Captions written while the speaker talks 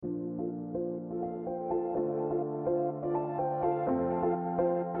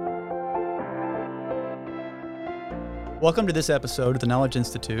Welcome to this episode of the Knowledge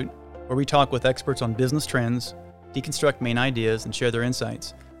Institute, where we talk with experts on business trends, deconstruct main ideas, and share their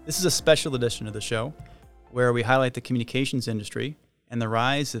insights. This is a special edition of the show, where we highlight the communications industry and the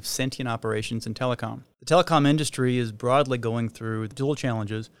rise of sentient operations in telecom. The telecom industry is broadly going through the dual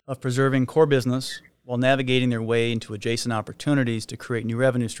challenges of preserving core business while navigating their way into adjacent opportunities to create new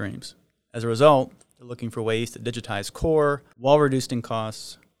revenue streams. As a result, they're looking for ways to digitize core while reducing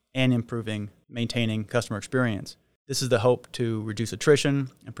costs and maintaining customer experience. This is the hope to reduce attrition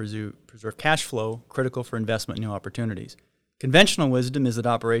and preserve cash flow, critical for investment in new opportunities. Conventional wisdom is that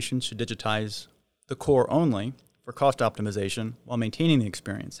operations should digitize the core only for cost optimization while maintaining the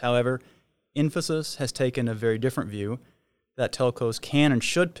experience. However, Infosys has taken a very different view that telcos can and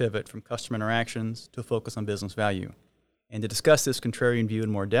should pivot from customer interactions to a focus on business value. And to discuss this contrarian view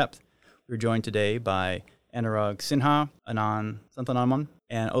in more depth, we're joined today by Anurag Sinha, Anand Santhanaraman,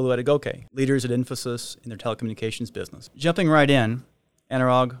 and Olu Adegoke, leaders at Infosys in their telecommunications business. Jumping right in,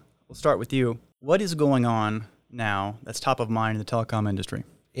 Anurag, we'll start with you. What is going on now that's top of mind in the telecom industry?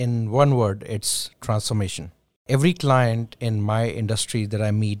 In one word, it's transformation. Every client in my industry that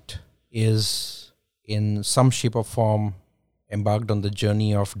I meet is in some shape or form embarked on the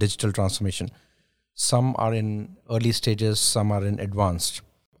journey of digital transformation. Some are in early stages, some are in advanced.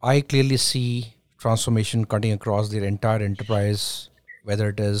 I clearly see transformation cutting across their entire enterprise, whether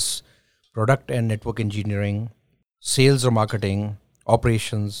it is product and network engineering, sales or marketing,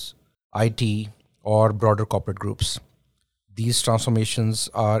 operations, IT, or broader corporate groups. These transformations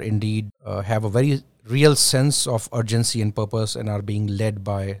are indeed have a very real sense of urgency and purpose and are being led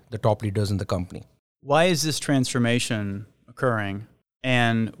by the top leaders in the company. Why is this transformation occurring,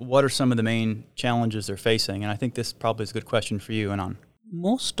 and what are some of the main challenges they're facing? And I think this probably is a good question for you, Anand.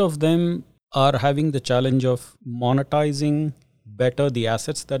 Most of them are having the challenge of monetizing better the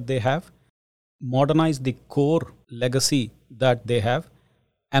assets that they have, modernize the core legacy that they have,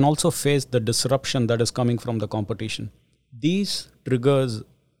 and also face the disruption that is coming from the competition. These triggers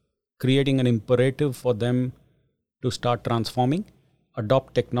creating an imperative for them to start transforming,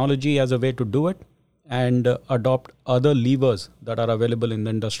 adopt technology as a way to do it, and adopt other levers that are available in the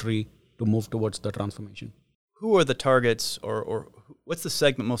industry to move towards the transformation. Who are the targets, or what's the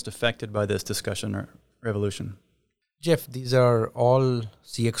segment most affected by this discussion or revolution? Jeff, these are all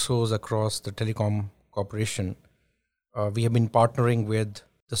CXOs across the telecom corporation. We have been partnering with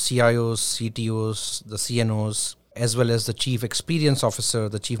the CIOs, CTOs, the CNOs, as well as the chief experience officer,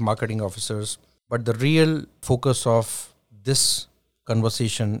 the chief marketing officers. But the real focus of this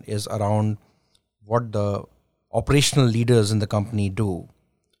conversation is around what the operational leaders in the company do.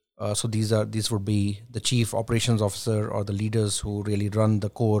 So these would be the chief operations officer or the leaders who really run the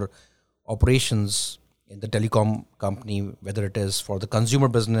core operations in the telecom company, whether it is for the consumer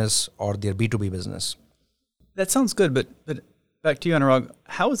business or their B2B business. That sounds good, but back to you, Anurag.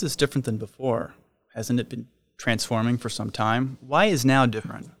 How is this different than before? Hasn't it been transforming for some time? Why is now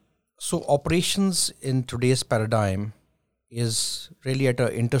different? So operations in today's paradigm is really at an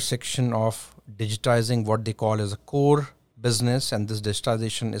intersection of digitizing what they call as a core business, and this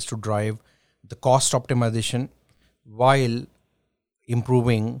digitization is to drive the cost optimization while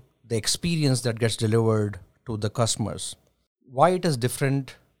improving the experience that gets delivered to the customers. Why it is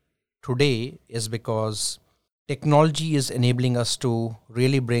different today is because technology is enabling us to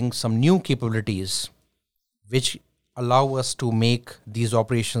really bring some new capabilities which allow us to make these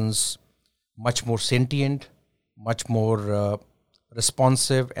operations much more sentient, much more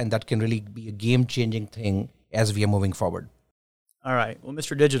responsive, and that can really be a game-changing thing as we are moving forward. All right. Well,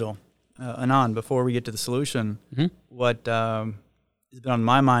 Mr. Digital, Anand, before we get to the solution, what has been on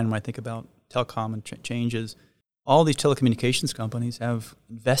my mind when I think about telecom and changes, all these telecommunications companies have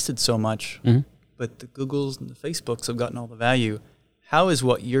invested so much, but the Googles and the Facebooks have gotten all the value. How is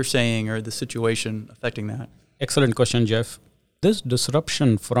what you're saying or the situation affecting that? Excellent question, Jeff. This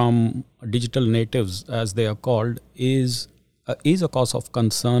disruption from digital natives, as they are called, is a cause of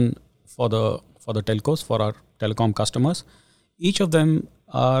concern for the telcos, for our telecom customers. Each of them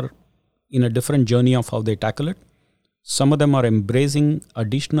are in a different journey of how they tackle it. Some of them are embracing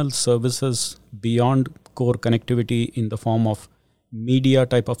additional services beyond core connectivity in the form of media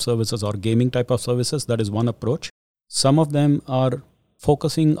type of services or gaming type of services. That is one approach. Some of them are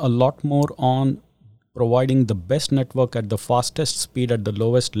focusing a lot more on providing the best network at the fastest speed at the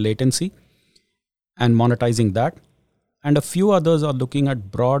lowest latency and monetizing that. And a few others are looking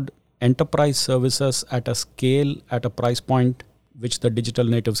at broad enterprise services at a scale, at a price point which the digital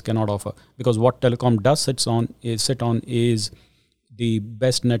natives cannot offer. Because what telecom does sit on is the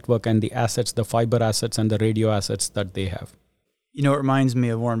best network and the assets, the fiber assets and the radio assets that they have. You know, it reminds me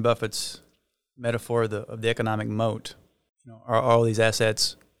of Warren Buffett's metaphor of the economic moat. Are all these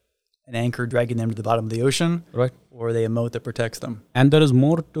assets an anchor dragging them to the bottom of the ocean? Right. Or are they a moat that protects them? And there is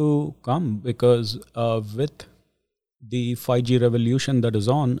more to come because with the 5G revolution that is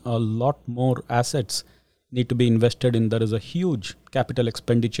on, a lot more assets need to be invested in. There is a huge capital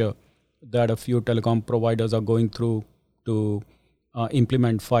expenditure that a few telecom providers are going through to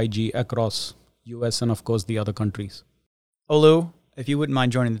implement 5G across US and of course the other countries. Olu, if you wouldn't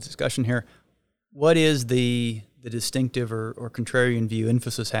mind joining the discussion here, what is the distinctive or contrarian view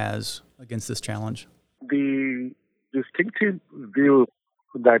Infosys has against this challenge? The distinctive view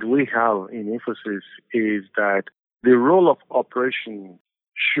that we have in Infosys is that the role of operation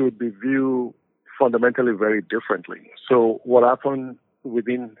should be viewed fundamentally very differently. So what happened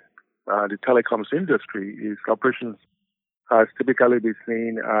within the telecoms industry is operations has typically been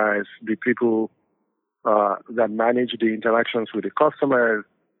seen as the people that manage the interactions with the customers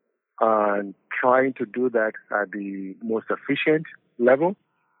and trying to do that at the most efficient level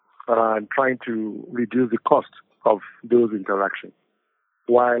and trying to reduce the cost of those interactions,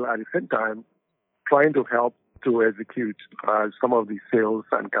 while at the same time trying to help to execute some of the sales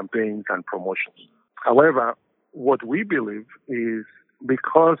and campaigns and promotions. However, what we believe is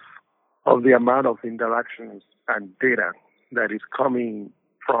because of the amount of interactions and data that is coming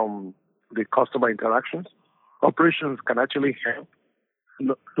from the customer interactions, operations can actually help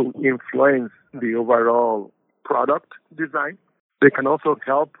to influence the overall product design. They can also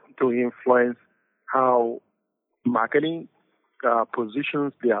help to influence how marketing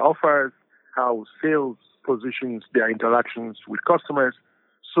positions their offers, how sales positions their interactions with customers,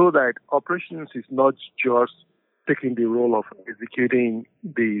 so that operations is not just taking the role of executing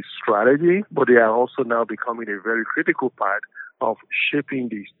the strategy, but they are also now becoming a very critical part of shaping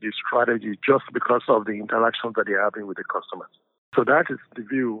the strategy just because of the interactions that they're having with the customers. So that is the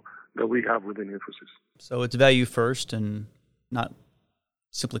view that we have within Infosys. So it's value first and not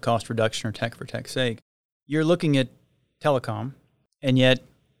simply cost reduction or tech for tech's sake. You're looking at telecom, and yet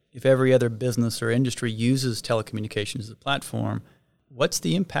if every other business or industry uses telecommunications as a platform, what's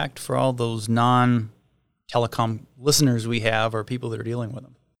the impact for all those non-telecom listeners we have or people that are dealing with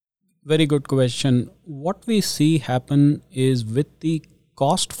them? Very good question. What we see happen is with the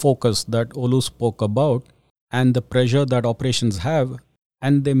cost focus that Olu spoke about and the pressure that operations have,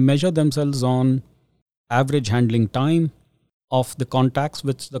 and they measure themselves on average handling time of the contacts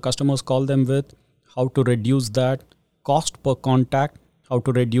which the customers call them with, how to reduce that, cost per contact, how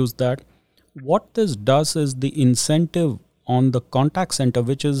to reduce that. What this does is the incentive on the contact center,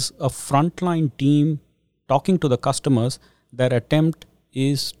 which is a frontline team talking to the customers, their attempt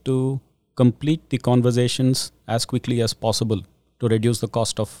is to complete the conversations as quickly as possible to reduce the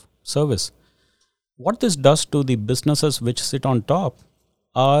cost of service. What this does to the businesses which sit on top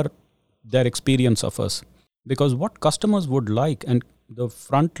are their experience of us. Because what customers would like, and the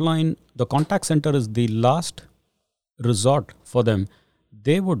frontline, the contact center is the last resort for them.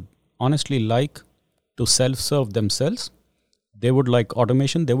 They would honestly like to self-serve themselves. They would like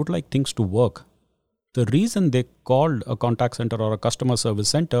automation. They would like things to work. The reason they called a contact center or a customer service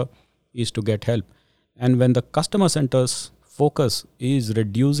center is to get help. And when the customer center's focus is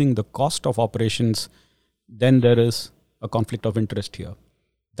reducing the cost of operations, then there is a conflict of interest here.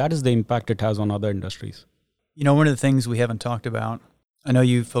 That is the impact it has on other industries. One of the things we haven't talked about, I know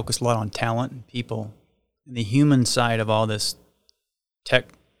you focus a lot on talent and people and the human side of all this tech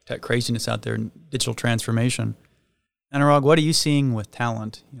craziness out there and digital transformation. Anurag, what are you seeing with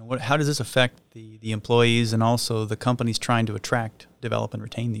talent? How does this affect the employees and also the companies trying to attract, develop, and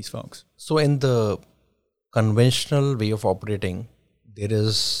retain these folks? So in the conventional way of operating, there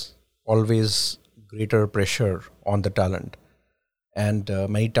is always greater pressure on the talent. And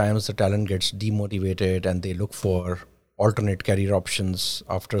many times the talent gets demotivated and they look for alternate career options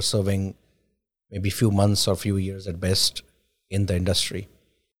after serving maybe few months or few years at best in the industry.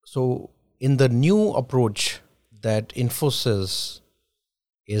 So in the new approach that Infosys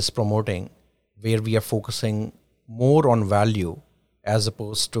is promoting, where we are focusing more on value as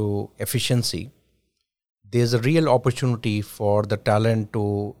opposed to efficiency, there's a real opportunity for the talent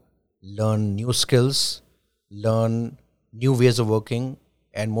to learn new skills, learn new ways of working,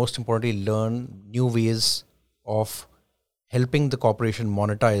 and most importantly, learn new ways of helping the corporation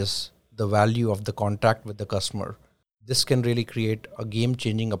monetize the value of the contact with the customer. This can really create a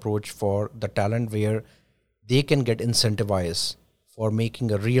game-changing approach for the talent where they can get incentivized for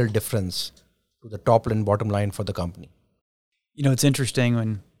making a real difference to the top and bottom line for the company. It's interesting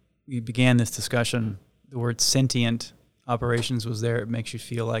when we began this discussion, the word sentient operations was there. It makes you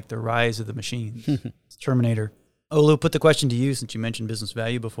feel like the rise of the machines. It's Terminator. Olu, put the question to you since you mentioned business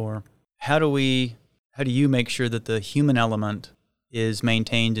value before. How do we how do you make sure that the human element is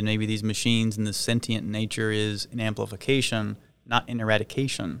maintained and maybe these machines and the sentient nature is an amplification, not an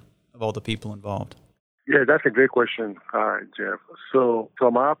eradication of all the people involved? Yeah, that's a great question, Jeff. So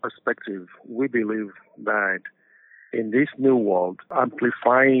from our perspective, we believe that in this new world,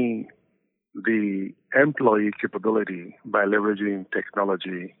 amplifying the employee capability by leveraging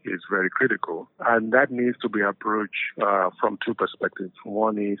technology is very critical. And that needs to be approached from two perspectives.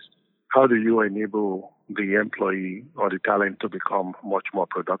 One is, how do you enable the employee or the talent to become much more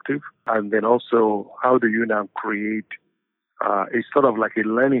productive? And then also, how do you now create a sort of like a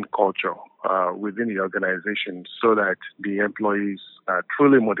learning culture within the organization so that the employees are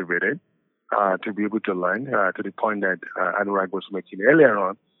truly motivated to be able to learn to the point that Anurag was making earlier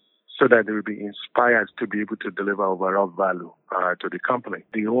on, so that they will be inspired to be able to deliver overall value to the company.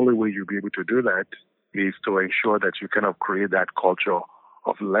 The only way you'll be able to do that is to ensure that you kind of create that culture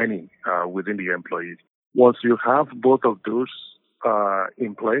of learning within the employees. Once you have both of those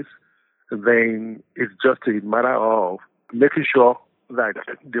in place, then it's just a matter of making sure that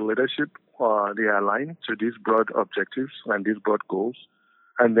the leadership, they align to these broad objectives and these broad goals,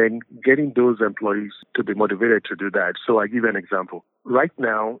 and then getting those employees to be motivated to do that. So I give you an example. Right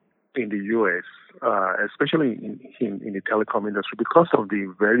now in the U.S., especially in the telecom industry, because of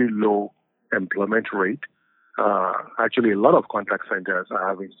the very low employment rate, actually a lot of contact centers are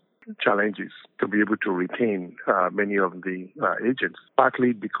having challenges to be able to retain many of the agents,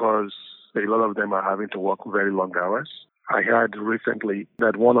 partly because a lot of them are having to work very long hours. I heard recently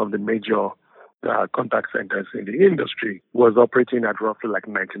that one of the major contact centers in the industry was operating at roughly like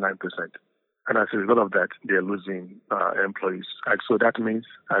 99%. And as a result of that, they're losing employees. And so that means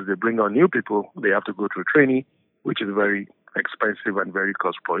as they bring on new people, they have to go through training, which is very expensive and very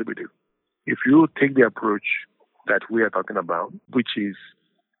cost prohibitive. If you take the approach that we are talking about, which is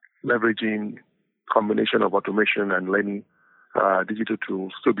leveraging combination of automation and learning digital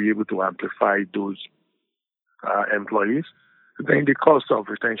tools to be able to amplify those employees, then the cost of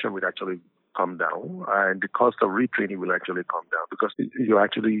retention will actually come down and the cost of retraining will actually come down, because you're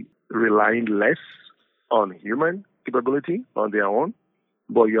actually relying less on human capability on their own,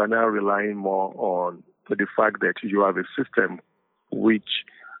 but you are now relying more on the fact that you have a system which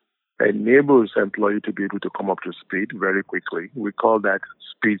enables employee to be able to come up to speed very quickly. We call that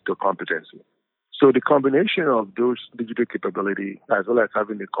speed to competency. So the combination of those digital capability as well as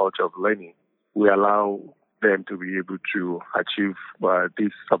having the culture of learning will allow them to be able to achieve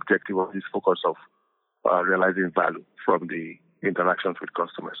this objective or this focus of realizing value from the interactions with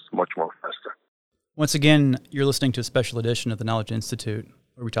customers much more faster. Once again, you're listening to a special edition of the Knowledge Institute,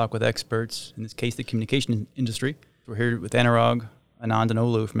 where we talk with experts, in this case, the communication industry. We're here with Anurag, Anand, and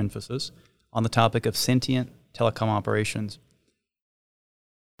Olu from Infosys on the topic of sentient telecom operations.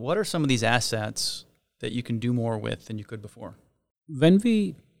 What are some of these assets that you can do more with than you could before? When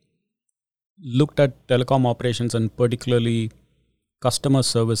we looked at telecom operations and particularly customer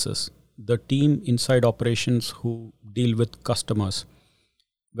services, the team inside operations who deal with customers,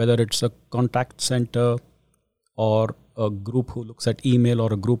 whether it's a contact center or a group who looks at email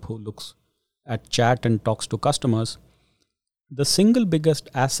or a group who looks at chat and talks to customers, the single biggest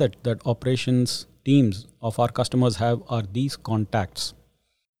asset that operations teams of our customers have are these contacts.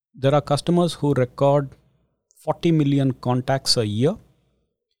 There are customers who record 40 million contacts a year.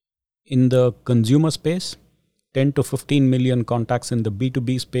 In the consumer space, 10 to 15 million contacts in the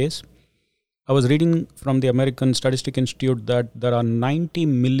B2B space. I was reading from the American Statistic Institute that there are 90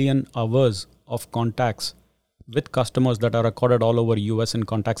 million hours of contacts with customers that are recorded all over US in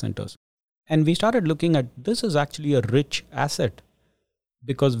contact centers. And we started looking at this is actually a rich asset,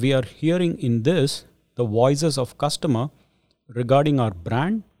 because we are hearing in this the voices of customer regarding our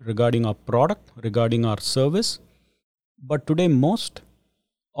brand, regarding our product, regarding our service. But today most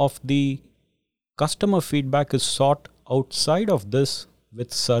of the customer feedback is sought outside of this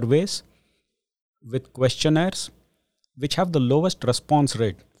with surveys, with questionnaires, which have the lowest response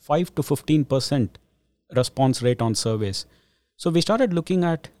rate, 5 to 15% response rate on surveys. So we started looking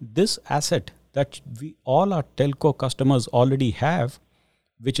at this asset that we all our telco customers already have,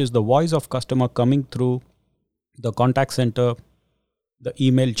 which is the voice of customer coming through the contact center, the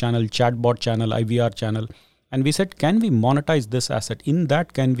email channel, chatbot channel, IVR channel. And we said, can we monetize this asset? In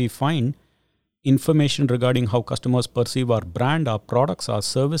that, can we find information regarding how customers perceive our brand, our products, our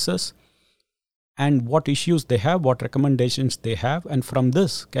services, and what issues they have, what recommendations they have. And from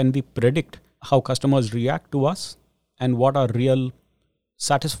this, can we predict how customers react to us and what our real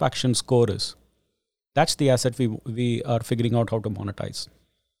satisfaction score is? That's the asset we are figuring out how to monetize.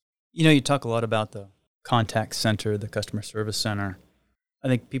 You know, you talk a lot about the contact center, the customer service center. I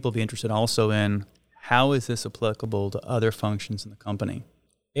think people will be interested also in how is this applicable to other functions in the company?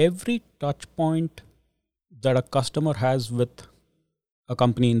 Every touch point that a customer has with a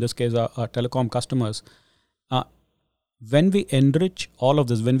company, in this case, our telecom customers, when we enrich all of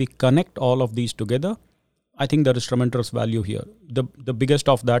this, when we connect all of these together, I think there is tremendous value here. The biggest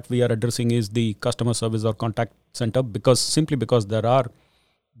of that we are addressing is the customer service or contact center, because there are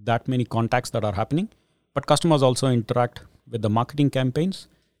that many contacts that are happening. But customers also interact with the marketing campaigns.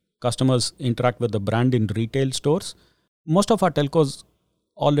 Customers interact with the brand in retail stores. Most of our telcos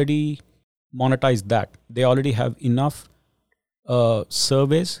already monetize that. They already have enough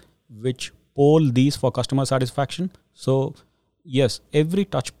surveys which poll these for customer satisfaction. So yes, every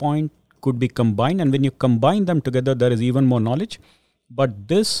touch point could be combined, and when you combine them together, there is even more knowledge. But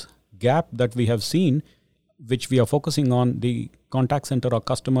this gap that we have seen, which we are focusing on, the contact center or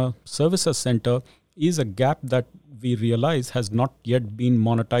customer services center, is a gap that we realize has not yet been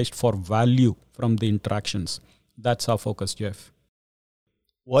monetized for value from the interactions. That's our focus, Jeff.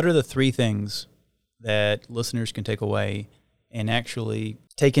 What are the 3 things that listeners can take away and actually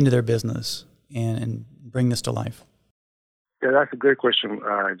take into their business and bring this to life? Yeah, that's a great question,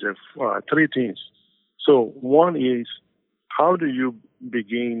 Jeff. 3 things. So one is, how do you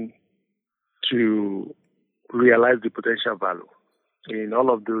begin to realize the potential value in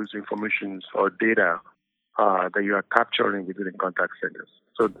all of those informations or data that you are capturing within the contact centers?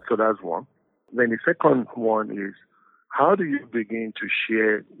 So that's one. Then the second one is, how do you begin to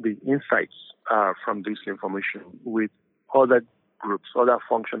share the insights from this information with other groups, other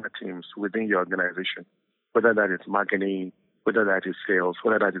functional teams within your organization, whether that is marketing, whether that is sales,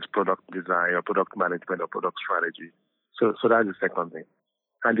 whether that is product design or product management or product strategy. So that's the second thing.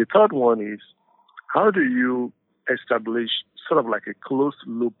 And the third one is, how do you establish sort of like a closed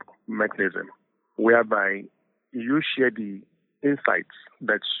loop mechanism whereby you share the insights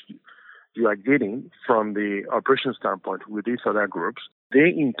that you are getting from the operation standpoint with these other groups? They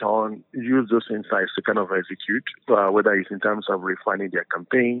in turn use those insights to kind of execute, whether it's in terms of refining their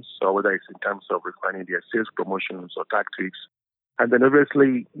campaigns or whether it's in terms of refining their sales promotions or tactics. And then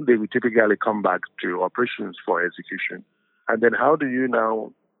obviously they will typically come back to operations for execution. And then how do you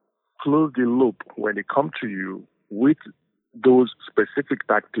now close the loop when they come to you with those specific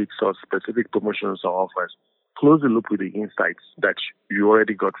tactics or specific promotions or offers? Close the loop with the insights that you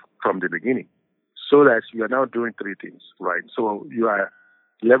already got from the beginning, so that you are now doing 3 things, right? So you are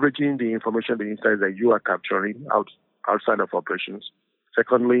leveraging the information, the insights that you are capturing outside of operations.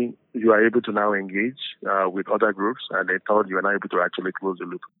 Secondly, you are able to now engage with other groups, and then third, you are now able to actually close the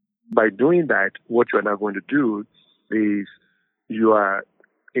loop. By doing that, what you are now going to do is you are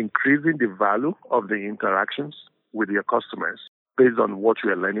increasing the value of the interactions with your customers based on what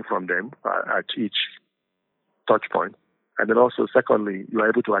you are learning from them at each touch point. And then also, secondly, you are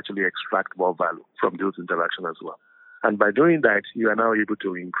able to actually extract more value from those interactions as well. And by doing that, you are now able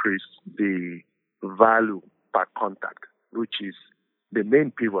to increase the value per contact, which is the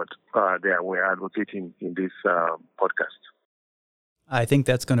main pivot that we're advocating in this podcast. I think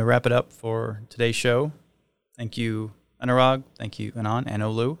that's going to wrap it up for today's show. Thank you, Anurag. Thank you, Anand and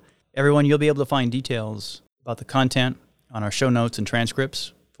Olu. Everyone, you'll be able to find details about the content on our show notes and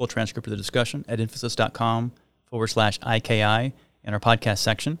transcripts, full transcript of the discussion at infosys.com/IKI in our podcast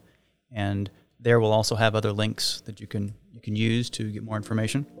section. And there we'll also have other links that you can use to get more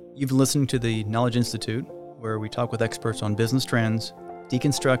information. You've been listening to the Knowledge Institute, where we talk with experts on business trends,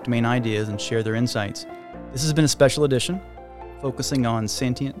 deconstruct main ideas, and share their insights. This has been a special edition focusing on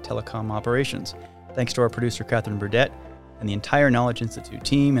sentient telecom operations. Thanks to our producer, Catherine Burdett, and the entire Knowledge Institute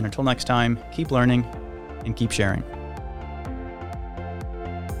team. And until next time, keep learning and keep sharing.